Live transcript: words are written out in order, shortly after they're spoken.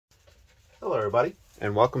Hello everybody,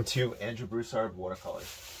 and welcome to Andrew Broussard Watercolor.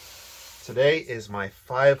 Today is my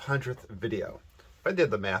 500th video. If I did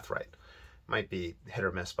the math right, might be hit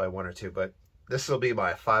or miss by one or two, but this will be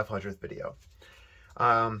my 500th video.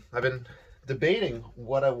 I've been debating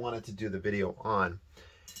what I wanted to do the video on,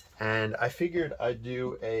 and I figured I'd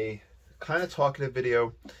do a kind of talkative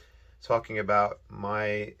video talking about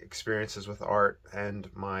my experiences with art and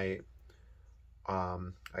my,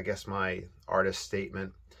 I guess my artist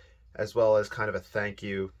statement, as well as kind of a thank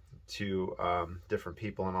you to different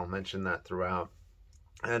people, and I'll mention that throughout.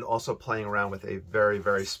 And also playing around with a very,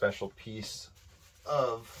 very special piece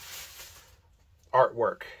of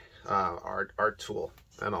artwork, art tool,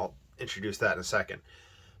 and I'll introduce that in a second.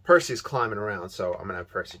 Percy's climbing around, so I'm gonna have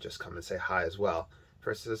Percy just come and say hi as well.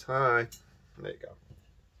 Percy says hi. There you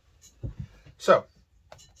go. So,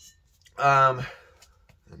 and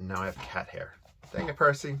now I have cat hair. Dang it,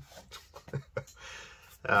 Percy.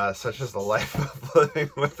 Such is the life of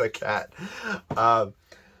living with a cat. All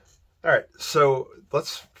right, so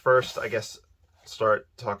let's first, I guess, start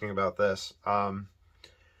talking about this.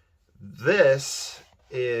 This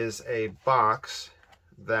is a box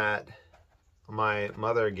that my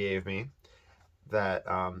mother gave me that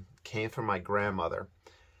came from my grandmother.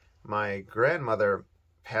 My grandmother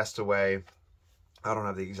passed away, I don't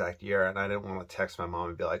have the exact year, and I didn't want to text my mom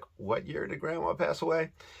and be like, what year did grandma pass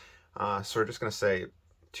away? So we're just going to say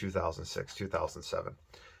 2006, 2007.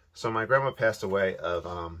 So my grandma passed away of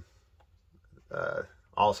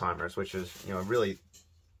Alzheimer's, which is, you know, a really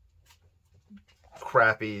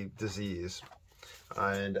crappy disease.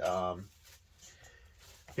 And, you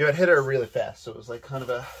know, it hit her really fast. So it was like kind of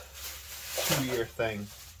a 2-year thing.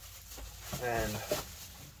 And,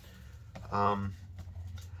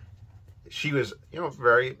 she was, you know,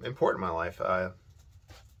 very important in my life.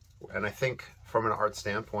 And I think from an art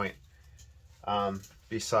standpoint,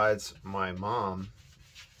 besides my mom,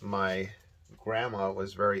 my grandma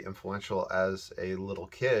was very influential as a little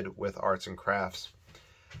kid with arts and crafts.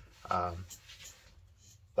 The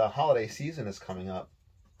holiday season is coming up,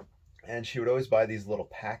 and she would always buy these little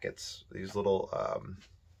packets, these little,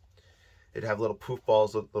 it'd have little poof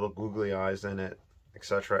balls with little googly eyes in it,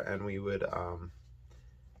 etc. And we would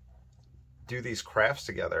do these crafts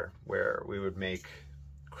together where we would make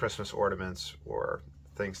Christmas ornaments or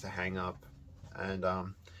things to hang up. And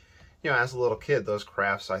you know, as a little kid, those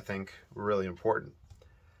crafts I think were really important.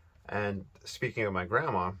 And speaking of my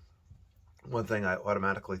grandma, one thing I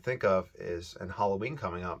automatically think of is, and Halloween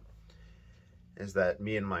coming up, is that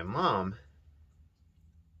me and my mom,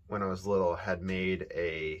 when I was little, had made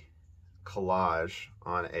a collage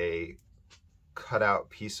on a cutout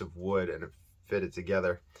piece of wood, and it fitted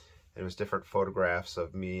together. It was different photographs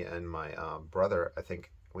of me and my brother. I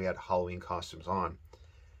think we had Halloween costumes on,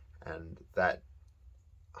 and that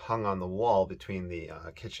hung on the wall between the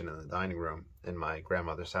kitchen and the dining room in my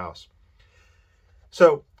grandmother's house.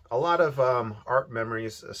 So a lot of art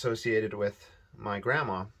memories associated with my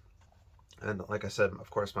grandma, and like I said, of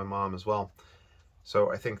course, my mom as well. So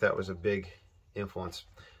I think that was a big influence.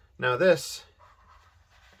 Now this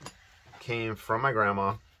came from my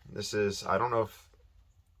grandma. This is, I don't know if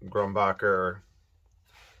Grumbacher or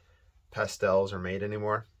Pastels are made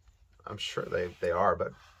anymore. I'm sure they are,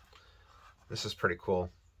 but this is pretty cool.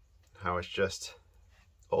 How it's just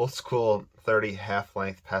old school 30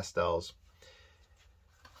 half-length pastels.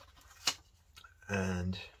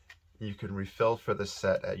 And you can refill for this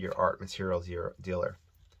set at your art materials dealer.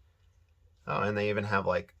 Oh, and they even have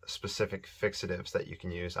like specific fixatives that you can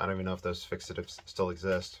use. I don't even know if those fixatives still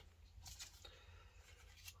exist.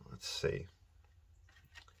 Let's see.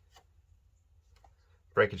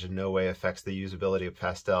 Breakage in no way affects the usability of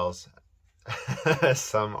pastels.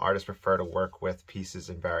 Some artists prefer to work with pieces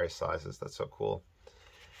in various sizes. That's so cool.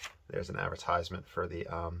 There's an advertisement for the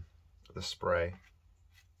spray.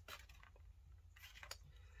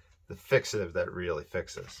 The fixative that really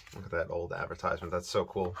fixes. Look at that old advertisement. That's so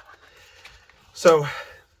cool. So,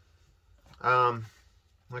 like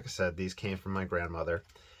I said, these came from my grandmother,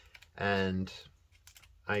 and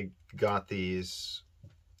I got these,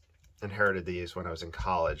 inherited these when I was in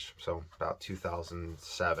college, so about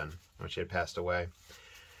 2007, when she had passed away.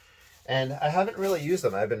 And I haven't really used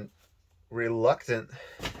them. I've been reluctant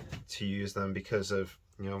to use them because of,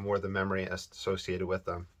 you know, more the memory associated with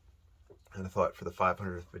them. And I thought for the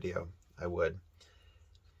 500th video, I would.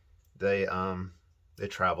 They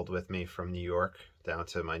traveled with me from New York down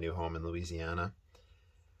to my new home in Louisiana.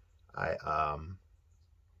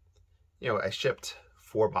 You know, I shipped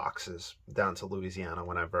 4 boxes down to Louisiana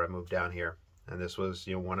whenever I moved down here, and this was,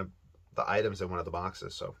 you know, one of the items in one of the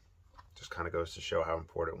boxes, so just kind of goes to show how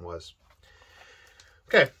important it was.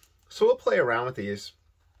 Okay, So we'll play around with these,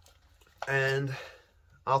 and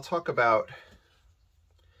I'll talk about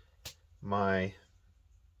my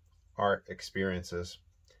art experiences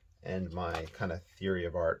and my kind of theory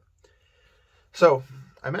of art. So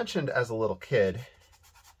I mentioned as a little kid,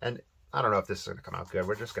 and I don't know if this is going to come out good,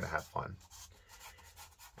 we're just going to have fun.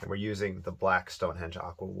 And we're using the black Stonehenge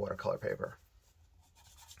Aqua watercolor paper.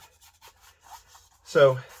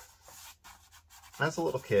 So as a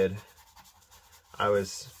little kid, I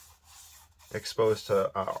was exposed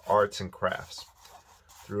to arts and crafts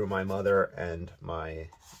through my mother and my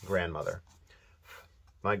grandmother.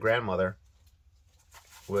 My grandmother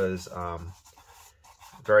was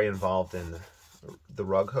very involved in the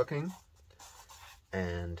rug hooking,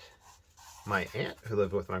 and my aunt, who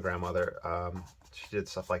lived with my grandmother, she did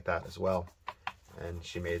stuff like that as well, and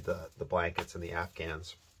she made the blankets and the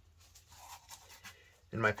afghans.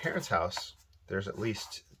 In my parents' house, there's at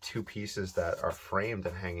least 2 pieces that are framed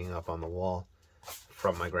and hanging up on the wall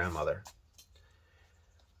from my grandmother.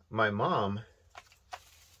 My mom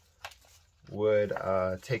would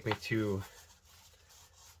take me to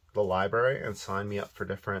the library and sign me up for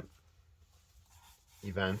different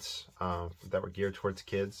events that were geared towards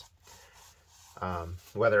kids.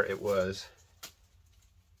 Whether it was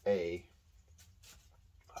a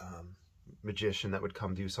magician that would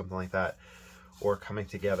come do something like that, or coming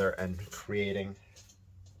together and creating,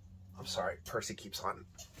 I'm sorry, Percy keeps on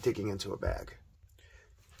digging into a bag,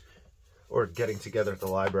 or getting together at the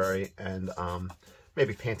library and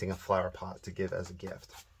maybe painting a flower pot to give as a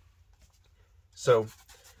gift. So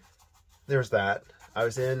there's that. I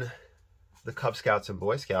was in the Cub Scouts and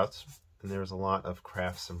Boy Scouts, and there was a lot of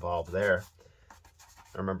crafts involved there.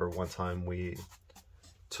 I remember one time we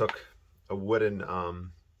took a wooden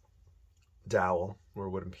dowel, or a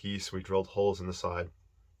wooden piece, we drilled holes in the side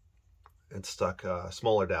and stuck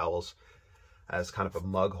smaller dowels as kind of a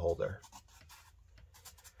mug holder.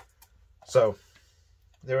 So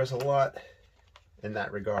there was a lot in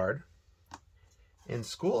that regard. In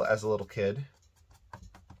school as a little kid,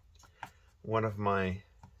 one of my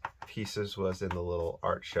pieces was in the little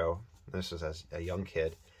art show. This was as a young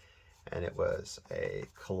kid, and it was a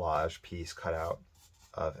collage piece cut out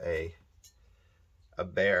of a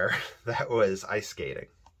bear that was ice skating.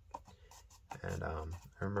 And I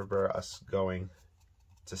remember us going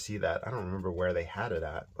to see that. I don't remember where they had it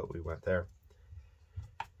at, but we went there.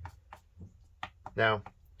 Now,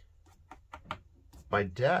 my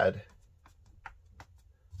dad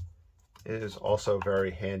is also very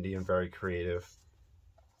handy and very creative,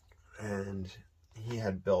 and he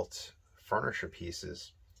had built furniture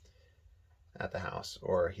pieces at the house,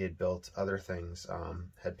 or he had built other things,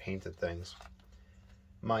 had painted things.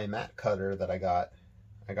 My mat cutter that I got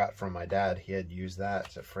from my dad, he had used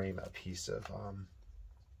that to frame a piece of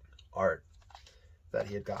art that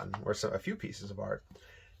he had gotten, or a few pieces of art.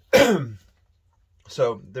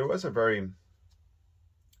 So there was a very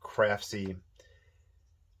craftsy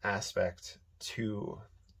aspect to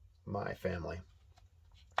my family.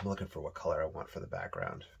 I'm looking for what color I want for the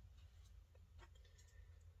background.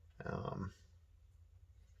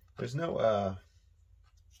 There's no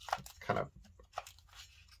kind of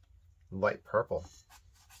light purple.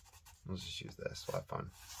 Let's just use this. We'll have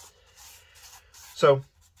fun. So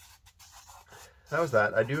that was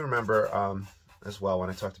that. I do remember as well, when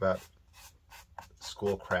I talked about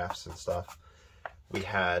school crafts and stuff, we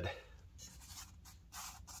had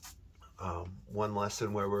one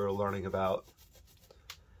lesson where we were learning about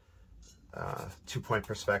 2-point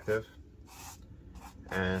perspective,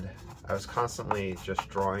 and I was constantly just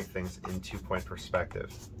drawing things in 2-point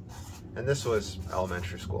perspective, and this was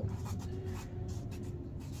elementary school.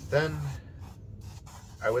 Then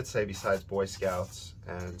I would say, besides Boy Scouts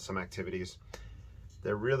and some activities,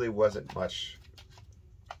 there really wasn't much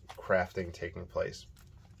crafting taking place,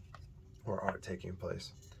 or art taking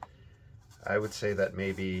place. I would say that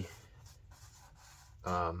maybe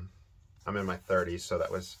I'm in my 30s, so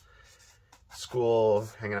that was school,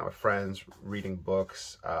 hanging out with friends, reading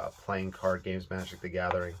books, playing card games, Magic the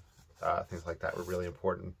Gathering, things like that were really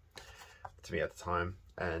important to me at the time.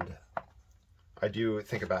 And I do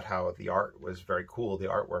think about how the art was very cool. The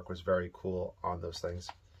artwork was very cool on those things.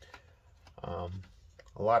 A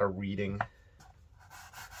lot of reading,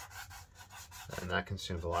 and that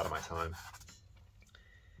consumed a lot of my time.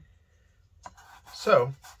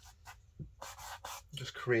 So,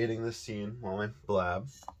 just creating this scene while I blab.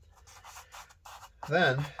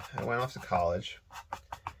 Then I went off to college,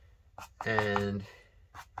 and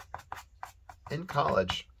in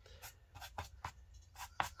college,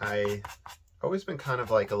 I always been kind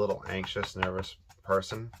of like a little anxious, nervous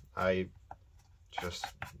person. The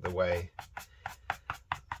way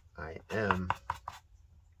I M.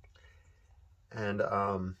 And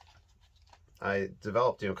I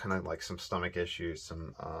developed, kind of like some stomach issues,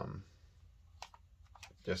 some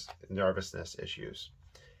just nervousness issues.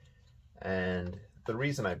 And the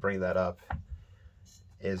reason I bring that up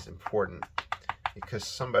is important because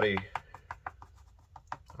somebody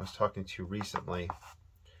I was talking to recently,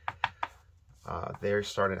 they're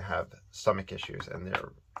starting to have stomach issues and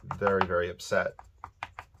they're very, very upset.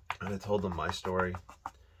 And I told them my story,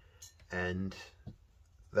 and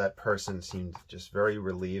that person seemed just very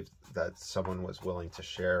relieved that someone was willing to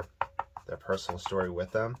share their personal story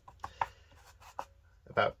with them.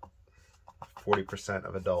 About 40%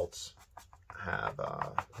 of adults have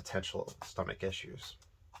potential stomach issues.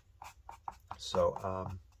 So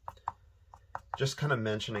just kind of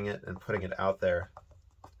mentioning it and putting it out there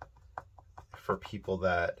for people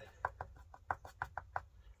that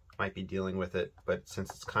might be dealing with it, but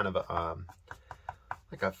since it's kind of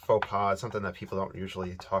like a faux pas, something that people don't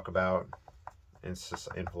usually talk about in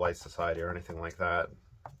polite society or anything like that,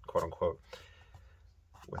 quote unquote,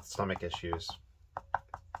 with stomach issues,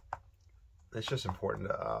 it's just important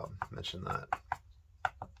to mention that.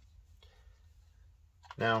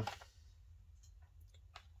 Now,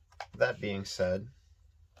 that being said,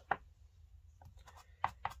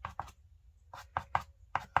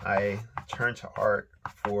 I turned to art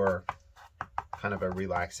for kind of a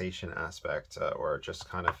relaxation aspect, or just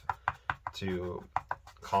kind of to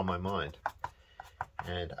calm my mind.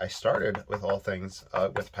 And I started with all things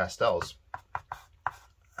with pastels.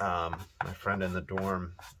 My friend in the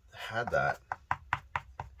dorm had that,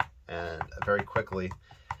 and very quickly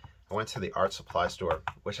I went to the art supply store,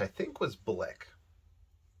 which I think was Blick.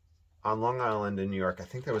 On Long Island in New York, I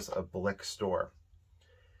think there was a Blick store.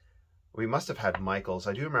 We must have had Michael's.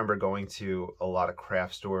 I do remember going to a lot of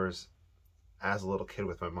craft stores as a little kid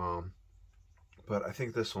with my mom, but I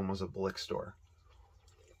think this one was a Blick store.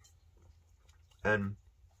 And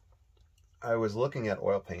I was looking at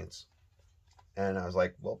oil paints, and I was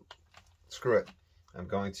like, well, screw it. I'm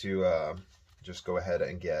going to just go ahead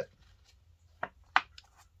and get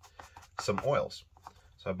some oils.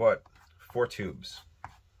 So I bought 4 tubes.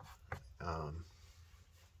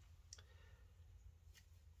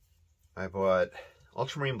 I bought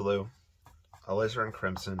ultramarine blue, alizarin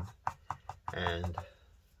crimson, and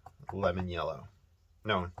lemon yellow.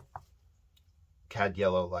 No, cad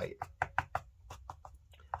yellow light,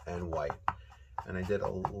 and white. And I did a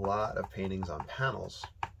lot of paintings on panels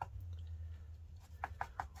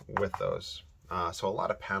with those. So a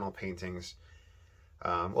lot of panel paintings,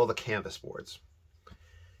 well, the canvas boards.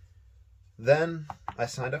 Then I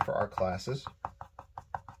signed up for art classes,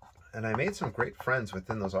 and I made some great friends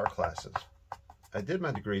within those art classes. I did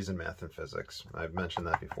my degrees in math and physics. I've mentioned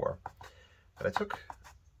that before. But I took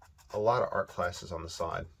a lot of art classes on the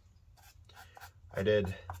side. I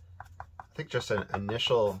did, I think, just an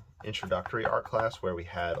initial introductory art class where we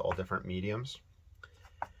had all different mediums,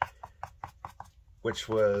 which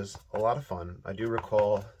was a lot of fun. I do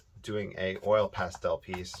recall doing a oil pastel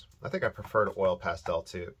piece. I think I preferred oil pastel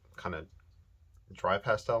to kind of dry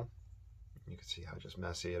pastel. You can see how just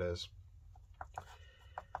messy it is.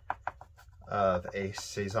 Of a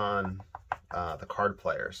Cezanne, the card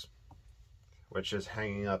players, which is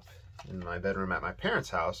hanging up in my bedroom at my parents'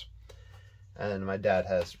 house, and my dad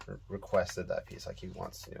has requested that piece, like he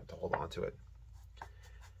wants to hold on to it.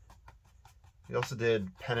 We also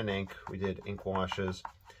did pen and ink. We did ink washes.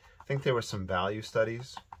 I think there were some value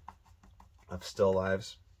studies of still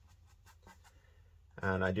lives.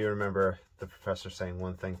 And I do remember the professor saying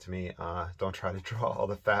one thing to me, don't try to draw all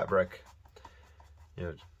the fabric,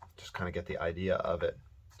 just kind of get the idea of it.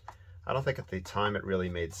 I don't think at the time it really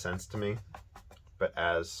made sense to me, but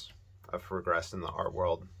as I've progressed in the art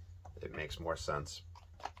world, it makes more sense.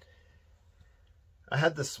 I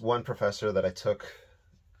had this one professor that I took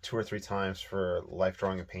 2 or 3 times for life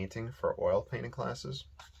drawing and painting for oil painting classes.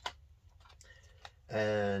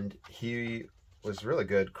 And he was really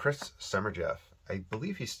good. Chris Semerjeff. I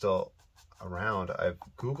believe he's still around. I've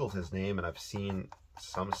Googled his name and I've seen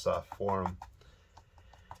some stuff for him.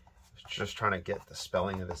 Just trying to get the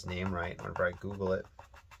spelling of his name right whenever I Google it.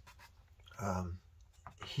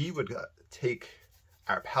 He would take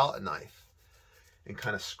our palette knife and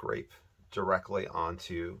kind of scrape directly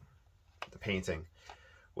onto the painting,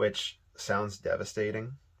 which sounds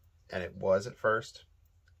devastating, and it was at first,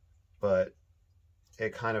 but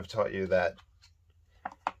it kind of taught you that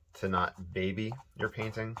to not baby your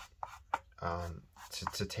painting,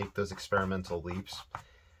 to take those experimental leaps.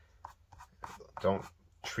 Don't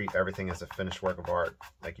treat everything as a finished work of art.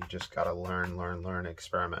 Like, you just gotta learn,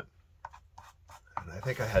 experiment. And I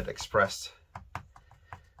think I had expressed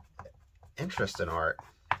interest in art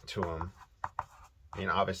to him. I mean,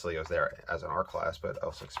 obviously I was there as an art class, but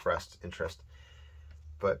also expressed interest.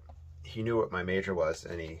 But he knew what my major was,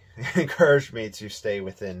 and he encouraged me to stay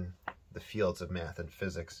within the fields of math and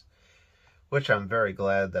physics, which I'm very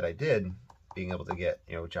glad that I did, being able to get,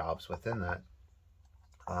 you know, jobs within that.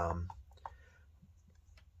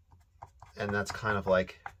 And that's kind of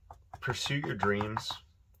like, pursue your dreams,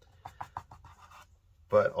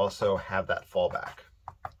 but also have that fallback,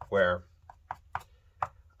 where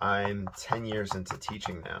I'm 10 years into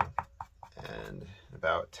teaching now, and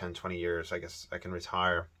about 10, 20 years, I guess I can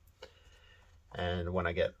retire. And when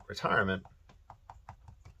I get retirement,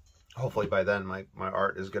 hopefully by then my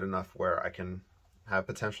art is good enough where I can have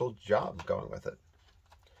potential jobs going with it.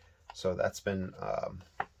 So that's been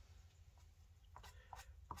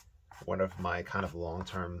one of my kind of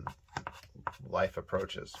long-term life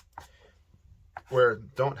approaches, where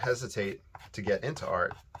don't hesitate to get into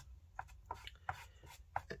art,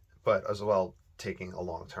 but as well taking a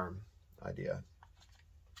long-term idea.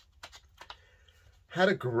 Had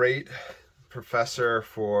a great professor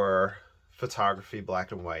for photography,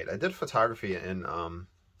 black and white. I did photography in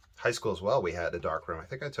high school as well. We had a darkroom. I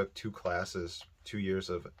think I took 2 classes, 2 years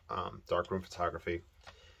of darkroom photography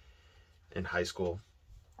in high school.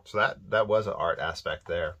 So that was an art aspect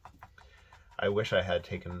there. I wish I had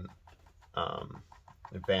taken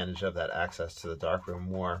advantage of that access to the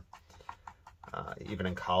darkroom more. Even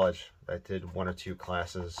in college, I did 1 or 2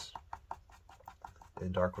 classes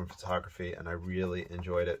in darkroom photography, and I really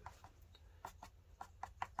enjoyed it.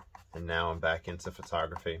 And now I'm back into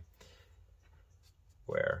photography,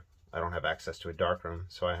 where I don't have access to a darkroom,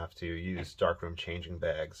 so I have to use darkroom changing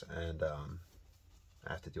bags, and I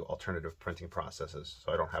have to do alternative printing processes,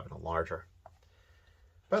 so I don't have an enlarger.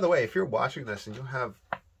 By the way, if you're watching this and you have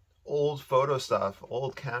old photo stuff,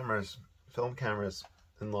 old cameras, film cameras,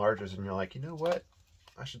 enlargers, and you're like, you know what,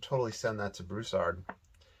 I should totally send that to Broussard,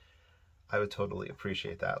 I would totally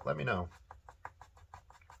appreciate that. Let me know.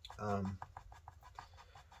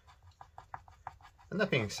 And that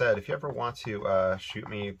being said, if you ever want to shoot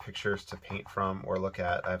me pictures to paint from or look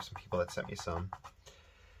at, I have some people that sent me some.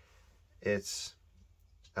 It's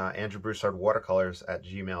Andrew Broussard Watercolors at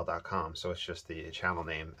gmail.com. So it's just the channel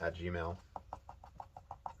name at Gmail.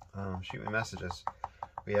 Shoot me messages.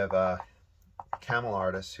 We have a camel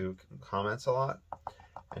artist who comments a lot,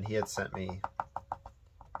 and he had sent me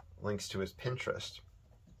links to his Pinterest,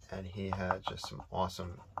 and he had just some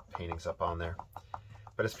awesome paintings up on there.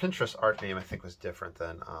 But his Pinterest art name, I think, was different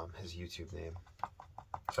than his YouTube name.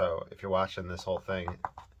 So if you're watching this whole thing,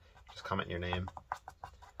 just comment your name.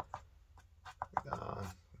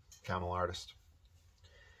 Camel artist.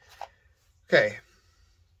 Okay.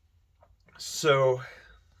 So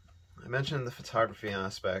I mentioned the photography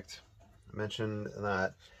aspect. I mentioned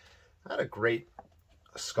that I had a great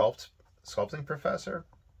sculpting professor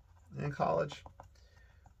in college,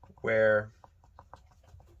 where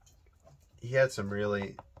he had some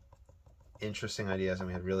really interesting ideas, and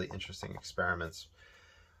we had really interesting experiments.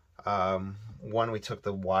 One, we took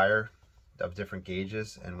the wire of different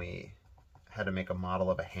gauges, and we had to make a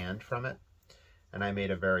model of a hand from it. And I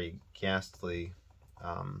made a very ghastly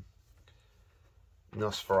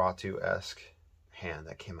Nosferatu-esque hand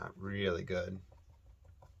that came out really good.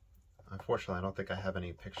 Unfortunately, I don't think I have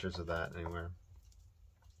any pictures of that anywhere.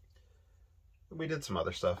 We did some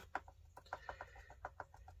other stuff.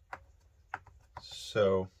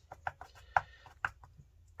 So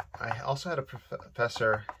I also had a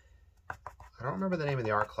professor, I don't remember the name of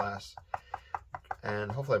the art class,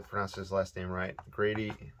 and hopefully I pronounced his last name right,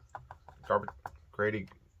 Grady, Professor Grady,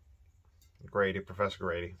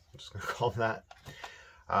 I'm just going to call him that.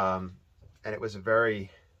 And it was a very,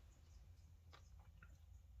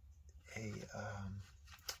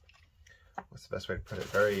 what's the best way to put it,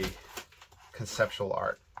 very conceptual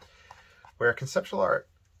art. Where conceptual art,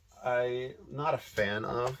 I'm not a fan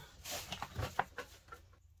of,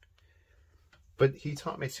 but he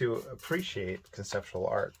taught me to appreciate conceptual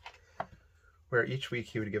art, where each week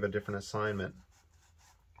he would give a different assignment,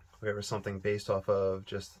 where it was something based off of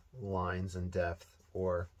just lines and depth,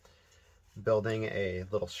 or building a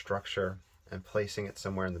little structure and placing it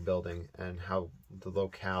somewhere in the building, and how the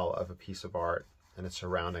locale of a piece of art and its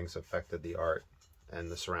surroundings affected the art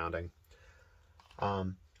and the surrounding.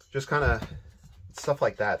 Just kind of stuff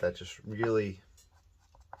like that, that just really,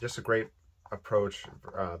 just a great approach,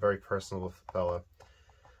 very personal fella.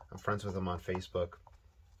 I'm friends with him on Facebook,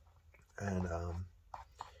 and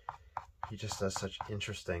he just does such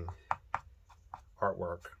interesting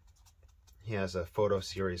artwork. He has a photo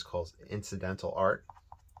series called Incidental Art,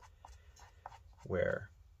 where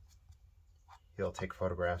He'll take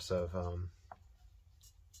photographs of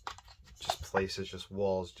just places, just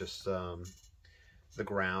walls, just the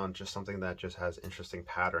ground, just something that just has interesting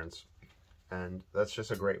patterns. And that's just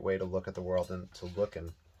a great way to look at the world and to look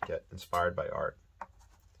and get inspired by art.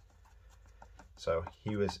 So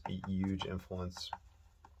he was a huge influence.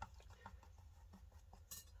 I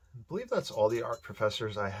believe that's all the art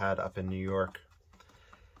professors I had up in New York.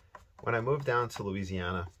 When I moved down to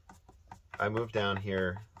Louisiana, I moved down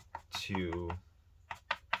here to,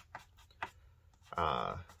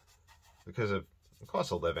 because of the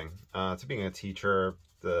cost of living, to being a teacher,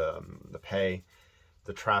 the pay,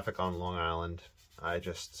 the traffic on Long Island. I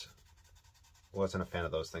just wasn't a fan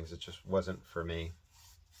of those things. It just wasn't for me.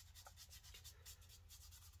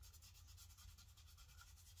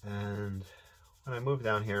 And when I moved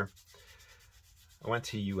down here, I went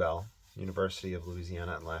to UL, University of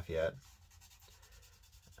Louisiana in Lafayette.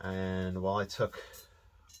 And while I took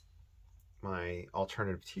my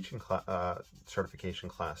alternative teaching certification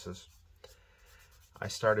classes, I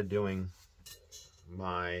started doing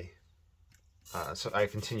my, so I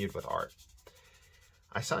continued with art.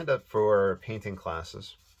 I signed up for painting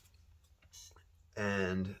classes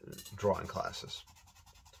and drawing classes.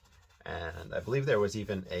 And I believe there was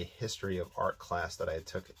even a history of art class that I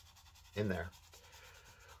took in there.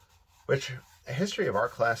 Which, a history of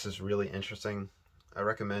art class is really interesting. I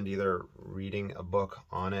recommend either reading a book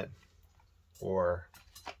on it or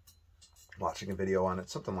watching a video on it,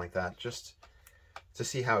 something like that, just to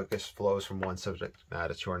see how it just flows from one subject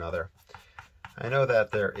matter to another. I know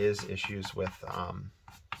that there is issues with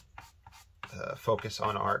focus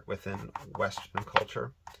on art within Western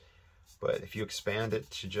culture, but if you expand it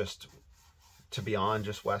to beyond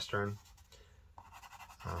just Western,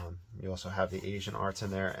 you also have the Asian arts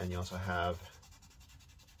in there, and you also have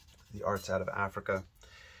the arts out of Africa.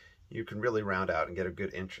 You can really round out and get a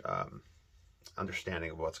good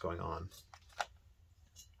understanding of what's going on.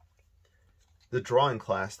 The drawing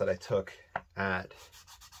class that I took at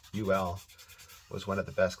UL was one of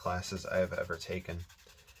the best classes I have ever taken,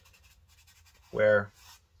 where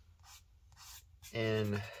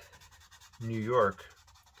in New York,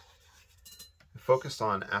 I focused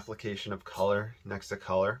on application of color next to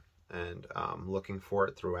color and looking for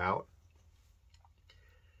it throughout.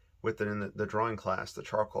 Within the drawing class, the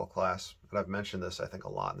charcoal class, and I've mentioned this I think a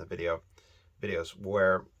lot in the videos,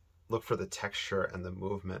 where look for the texture and the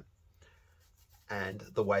movement and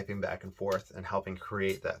the wiping back and forth and helping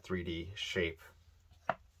create that 3D shape.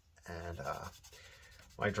 And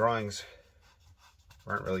my drawings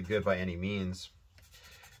weren't really good by any means,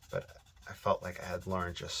 but I felt like I had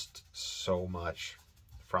learned just so much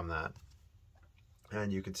from that.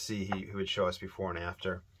 And you could see he would show us before and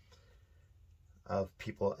after of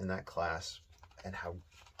people in that class and how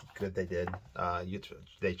good they did.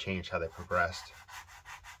 They changed how they progressed.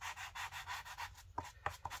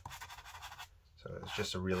 So it was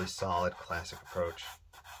just a really solid classic approach.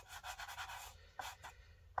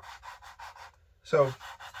 So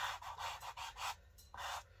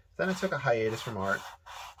then I took a hiatus from art.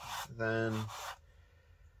 Then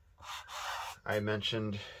I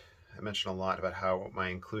mentioned a lot about how my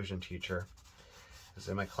inclusion teacher, because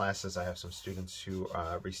in my classes I have some students who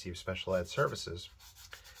receive special ed services,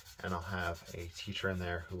 and I'll have a teacher in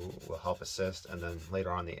there who will help assist, and then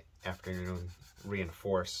later on in the afternoon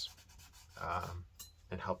reinforce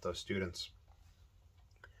and help those students.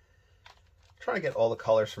 I'm trying to get all the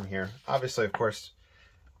colors from here. Obviously, of course,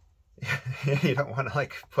 you don't want to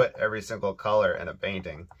like put every single color in a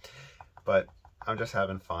painting, but I'm just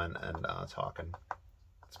having fun and talking.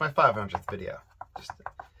 It's my 500th video. Just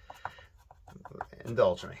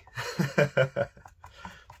indulge me.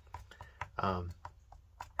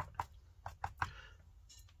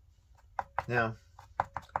 Now,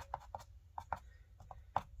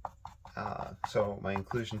 so my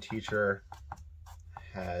inclusion teacher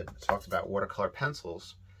had talked about watercolor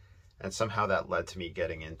pencils, and somehow that led to me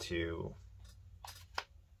getting into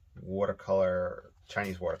watercolor,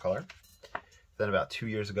 Chinese watercolor. Then about 2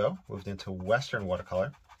 years ago, moved into Western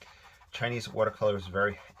watercolor. Chinese watercolor is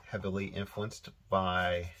very heavily influenced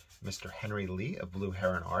by Mr. Henry Lee of Blue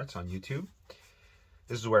Heron Arts on YouTube.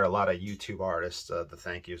 This is where a lot of YouTube artists, the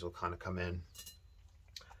thank yous will kind of come in.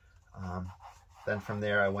 Then from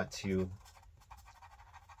there I went to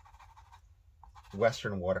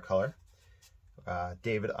Western watercolor.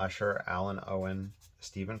 David Usher, Alan Owen,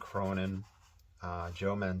 Stephen Cronin,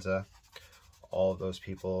 Joe Menza, all of those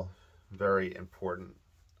people, very important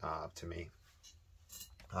to me.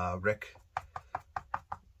 Rick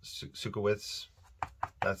Sukowitz,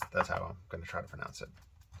 that's how I'm going to try to pronounce it.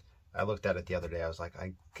 I looked at it the other day. I was like,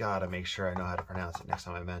 I gotta make sure I know how to pronounce it next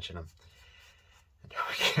time I mention him. Now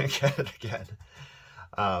I can't get it again.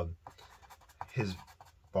 His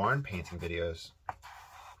barn painting videos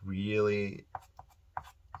really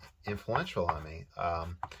influential on me.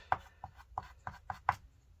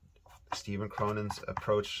 Stephen Cronin's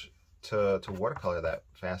approach to watercolor, that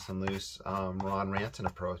fast and loose Ron Ranson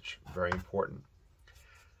approach, very important.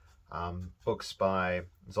 Books by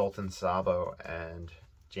Zoltan Szabo and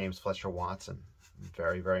James Fletcher Watson,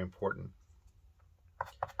 very, very important.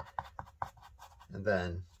 And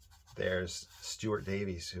then there's Stuart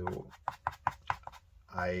Davies, who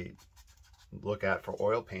I look at for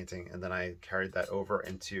oil painting, and then I carried that over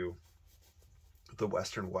into the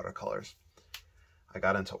Western watercolors. I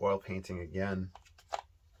got into oil painting again,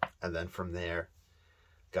 and then from there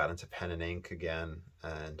got into pen and ink again,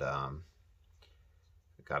 and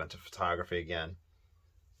got into photography again.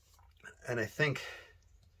 And I think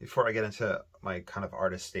before I get into my kind of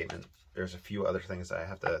artist statement, there's a few other things that I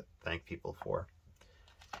have to thank people for.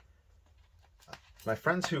 My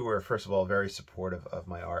friends who were, first of all, very supportive of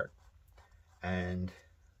my art, and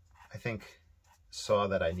I think saw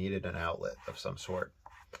that I needed an outlet of some sort.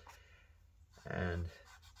 And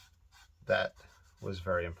that was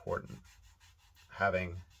very important,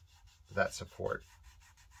 having that support.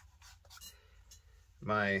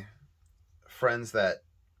 My friends that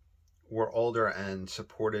were older and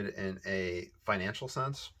supported in a financial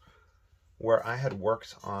sense, where I had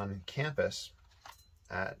worked on campus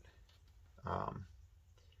at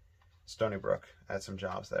Stony Brook, I had some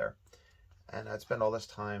jobs there, and I'd spend all this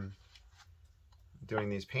time doing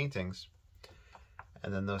these paintings,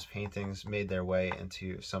 and then those paintings made their way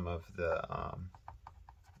into some of the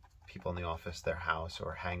people in the office, their house,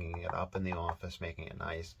 or hanging it up in the office, making it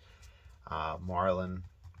nice. Marlon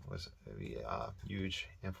was a huge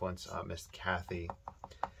influence. Miss Kathy,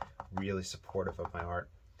 really supportive of my art,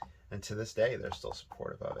 and to this day they're still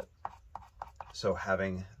supportive of it. So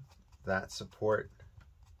having that support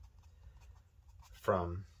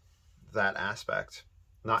from that aspect,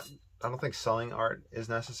 I don't think selling art is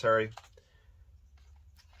necessary,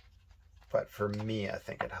 but for me, I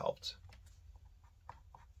think it helped.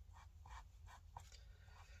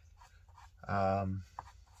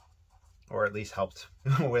 Or at least helped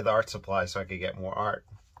with art supplies, so I could get more art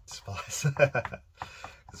supplies.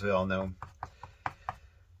 Because we all know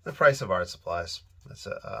the price of art supplies. That's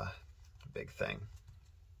a big thing.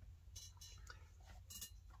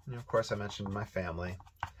 And of course, I mentioned my family.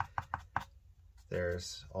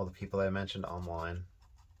 There's all the people I mentioned online.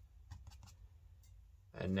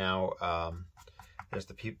 And now there's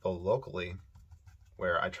the people locally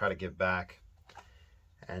where I try to give back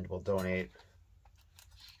and will donate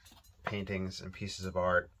paintings and pieces of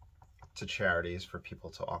art to charities for people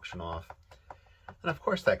to auction off. And of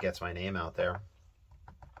course that gets my name out there.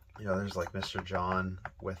 You know, there's like Mr. John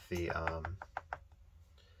with the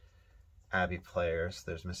Abbey Players.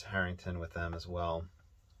 There's Miss Harrington with them as well.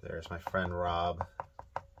 There's my friend Rob,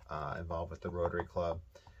 involved with the Rotary Club.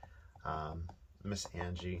 Miss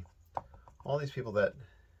Angie. All these people that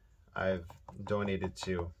I've donated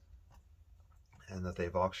to and that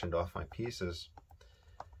they've auctioned off my pieces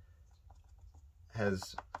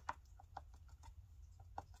has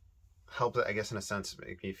helped, I guess, in a sense,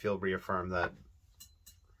 make me feel reaffirmed that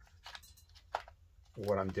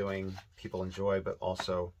what I'm doing people enjoy, but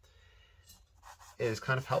also is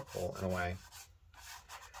kind of helpful in a way.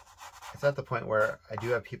 It's at the point where I do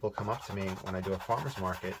have people come up to me when I do a farmer's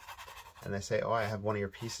market and they say, oh, I have one of your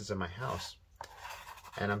pieces in my house.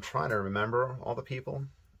 And I'm trying to remember all the people.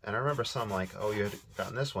 And I remember some like, oh, you had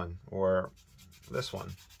gotten this one or this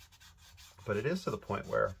one. But it is to the point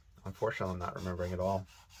where, unfortunately, I'm not remembering it all.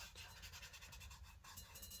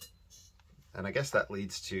 And I guess that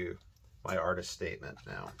leads to my artist statement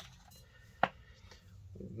now.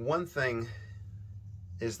 One thing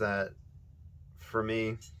is that for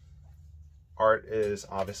me, art is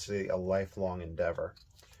obviously a lifelong endeavor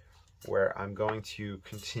where I'm going to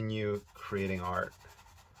continue creating art,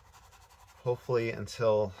 hopefully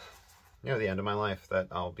until, you know, the end of my life, that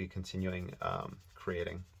I'll be continuing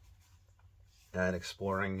creating and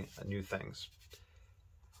exploring new things.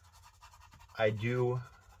 I do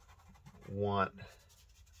want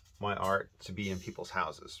my art to be in people's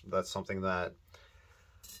houses. That's something that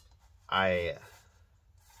I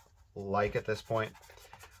like at this point.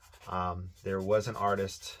 There was an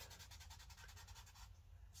artist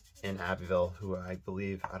in Abbeville who I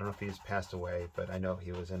believe, I don't know if he's passed away, but I know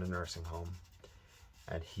he was in a nursing home,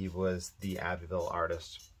 and he was the Abbeville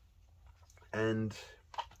artist. And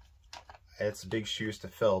it's big shoes to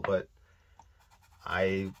fill, but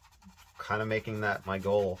I kind of making that my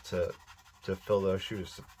goal to fill those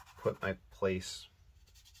shoes, to put my place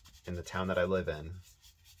in the town that I live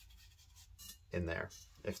in there,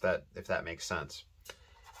 if that makes sense.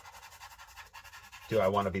 Do I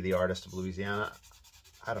want to be the artist of Louisiana?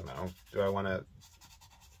 I don't know. Do I want to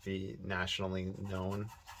be nationally known?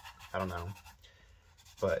 I don't know.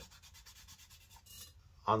 But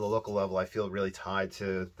on the local level, I feel really tied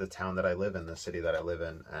to the town that I live in, the city that I live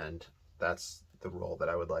in, and that's the role that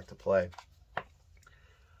I would like to play.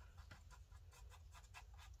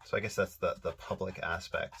 So I guess that's the public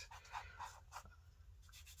aspect.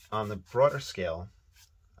 On the broader scale,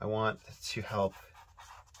 I want to help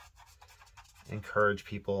encourage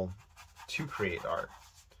people to create art.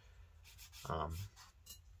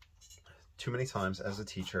 Too many times as a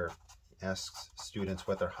teacher, asks students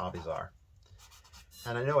what their hobbies are.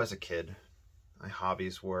 And I know as a kid, my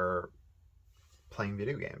hobbies were playing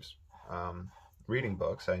video games, reading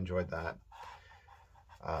books, I enjoyed that,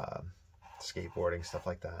 skateboarding, stuff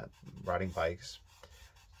like that, riding bikes.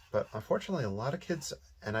 But unfortunately, a lot of kids,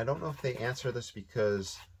 and I don't know if they answer this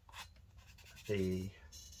because they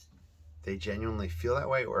genuinely feel that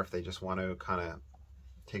way, or if they just want to kind of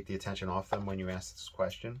take the attention off them when you ask this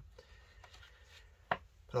question.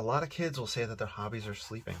 But a lot of kids will say that their hobbies are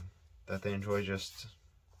sleeping, that they enjoy just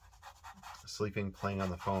sleeping, playing on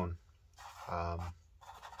the phone.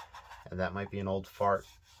 And that might be an old fart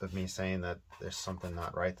of me saying that there's something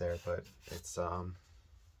not right there, but it's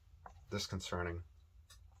disconcerting.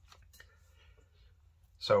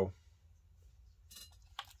 So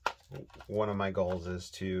one of my goals is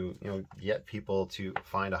to, get people to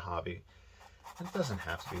find a hobby. It doesn't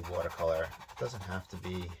have to be watercolor. It doesn't have to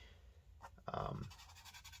be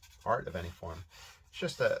art of any form. It's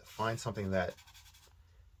just to find something that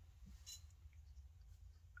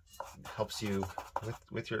helps you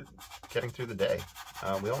with your getting through the day.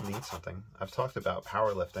 We all need something. I've talked about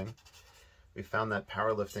powerlifting. We found that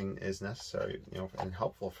powerlifting is necessary, and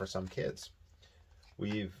helpful for some kids.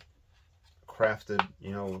 We've crafted,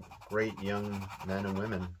 great young men and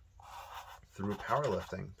women through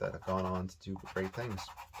powerlifting that have gone on to do great things.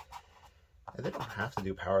 And they don't have to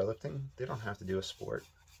do powerlifting. They don't have to do a sport.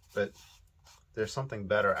 But there's something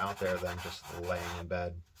better out there than just laying in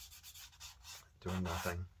bed doing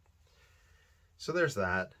nothing. So there's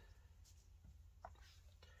that.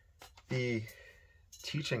 The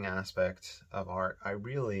teaching aspect of art, I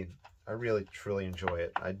really truly enjoy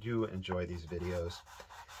it. I do enjoy these videos.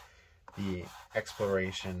 The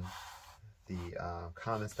exploration, the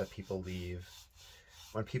comments that people leave,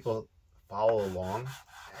 when people follow along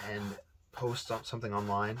and post something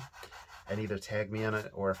online and either tag me in it,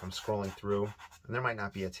 or if I'm scrolling through and there might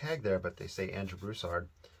not be a tag there, but they say Andrew Broussard,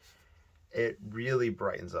 it really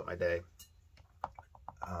brightens up my day.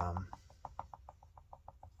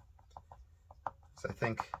 So I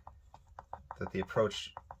think that the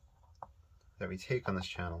approach that we take on this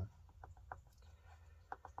channel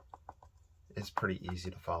is pretty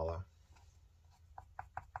easy to follow.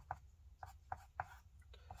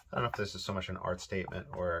 I don't know if this is so much an art statement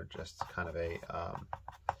or just kind of a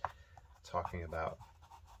talking about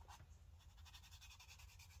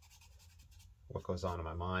what goes on in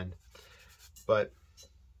my mind, but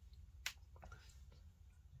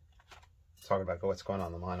talking about what's going on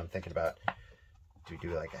in the mind, I'm thinking about, do we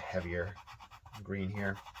do like a heavier green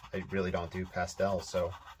here? I really don't do pastels,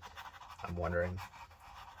 so I'm wondering,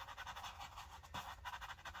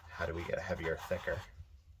 how do we get a heavier, thicker?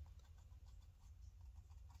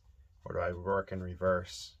 Or do I work in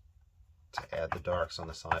reverse to add the darks on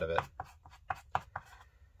the side of it?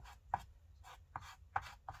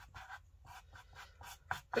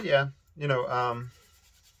 But yeah,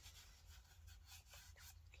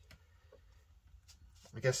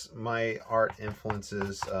 I guess my art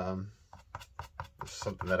influences,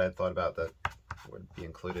 something that I thought about that would be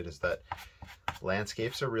included, is that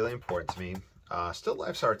landscapes are really important to me. Still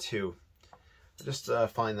lifes are too. I just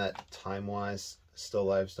find that time-wise, still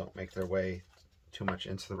lifes don't make their way too much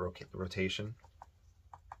into the rotation.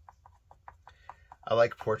 I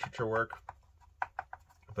like portraiture work,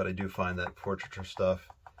 but I do find that portraiture stuff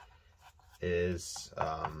is,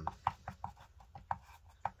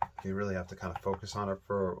 you really have to kind of focus on it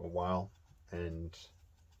for a while and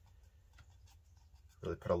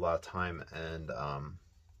really put a lot of time and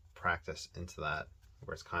practice into that,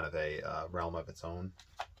 where it's kind of a realm of its own.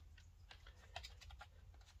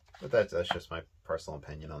 But that's just my personal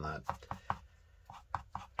opinion on that.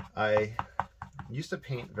 I used to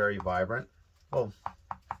paint very vibrant. Well,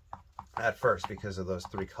 at first, because of those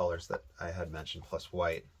three colors that I had mentioned, plus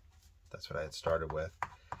white. That's what I had started with.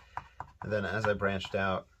 And then as I branched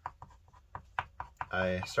out,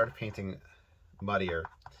 I started painting muddier.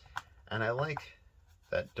 And I like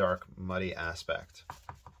that dark, muddy aspect.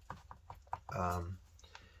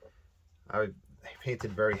 I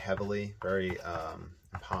painted very heavily, very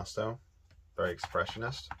impasto, very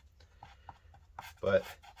expressionist, but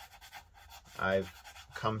I've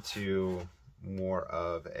come to more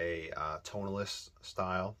of a tonalist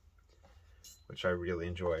style, which I really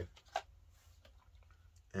enjoy.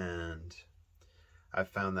 And I've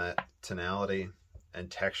found that tonality and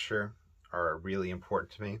texture are really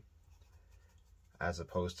important to me, as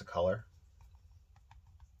opposed to color,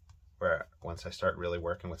 where once I start really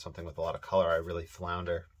working with something with a lot of color, I really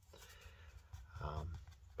flounder.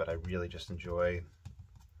 But I really just enjoy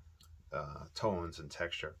tones and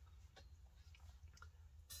texture.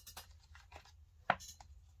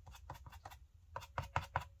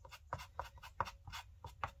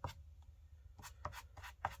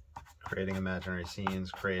 Creating imaginary scenes,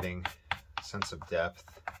 creating a sense of depth.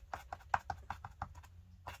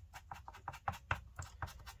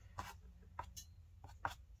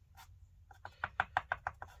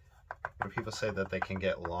 When people say that they can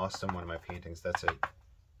get lost in one of my paintings, that's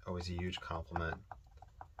always a huge compliment.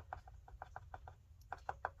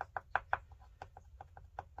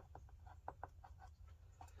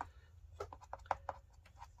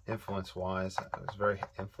 Influence-wise, I was very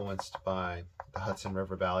influenced by the Hudson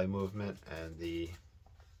River Valley movement and the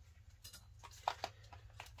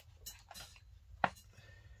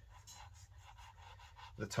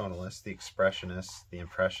tonalists, the expressionists, the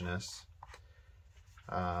impressionists.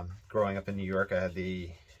 Growing up in New York, I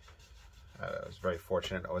was very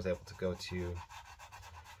fortunate. I was able to go to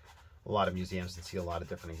a lot of museums and see a lot of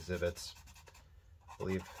different exhibits. I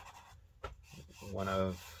believe one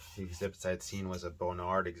of the exhibits I had seen was a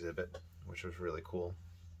Bonnard exhibit, which was really cool.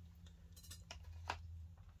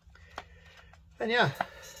 And yeah, I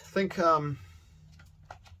think that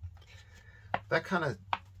kind of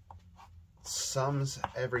sums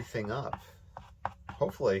everything up.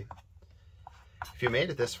 Hopefully, if you made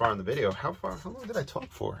it this far in the video, how long did I talk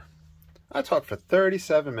for? I talked for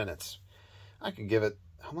 37 minutes. I can give it,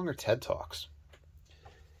 how long are TED Talks?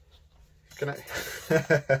 Can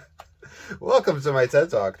I? Welcome to my TED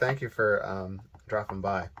Talk. Thank you for dropping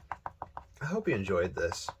by. I hope you enjoyed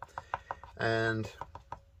this, and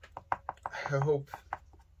I hope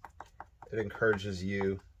it encourages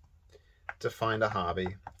you to find a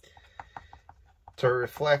hobby, to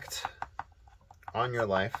reflect on your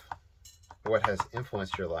life, what has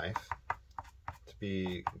influenced your life, to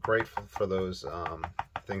be grateful for those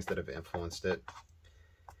things that have influenced it,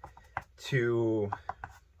 to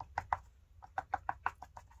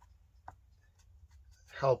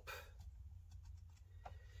help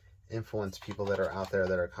influence people that are out there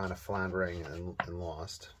that are kind of floundering and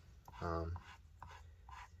lost.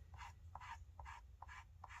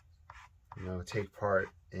 You know, take part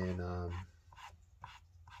in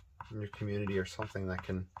your community or something that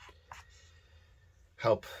can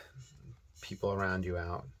help people around you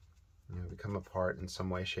out. You know, become a part in some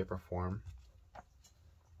way, shape, or form.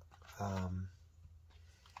 And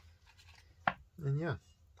yeah,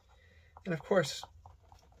 and of course,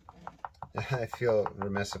 I feel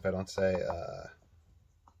remiss if I don't say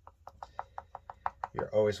you're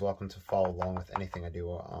always welcome to follow along with anything I do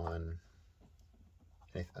on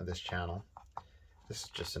this channel. This is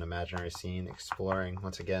just an imaginary scene exploring,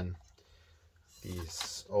 once again,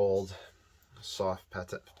 these old soft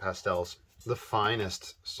pastels, the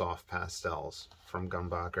finest soft pastels from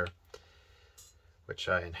Gumbacher, which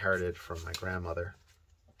I inherited from my grandmother.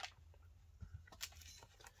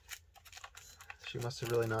 She must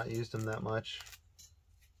have really not used them that much.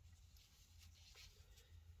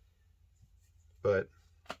 But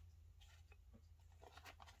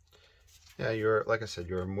yeah, like I said,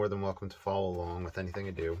 you're more than welcome to follow along with anything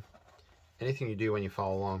I do. Anything you do when you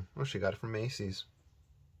follow along. Oh, she got it from Macy's.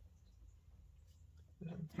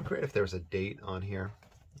 It'd be great if there was a date on here.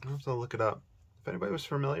 I'll have to look it up. If anybody was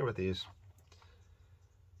familiar with these,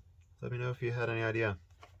 let me know if you had any idea,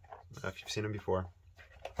 if you've seen them before.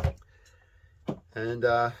 And,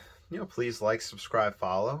 you know, please like, subscribe,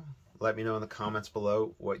 follow. Let me know in the comments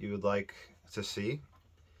below what you would like to see.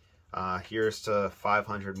 Here's to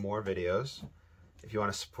 500 more videos. If you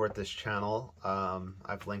want to support this channel, I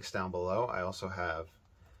have links down below. I also have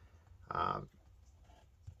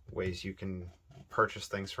ways you can purchase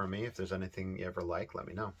things from me. If there's anything you ever like, let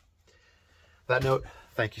me know. On that note,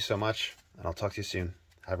 thank you so much, and I'll talk to you soon.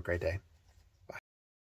 Have a great day.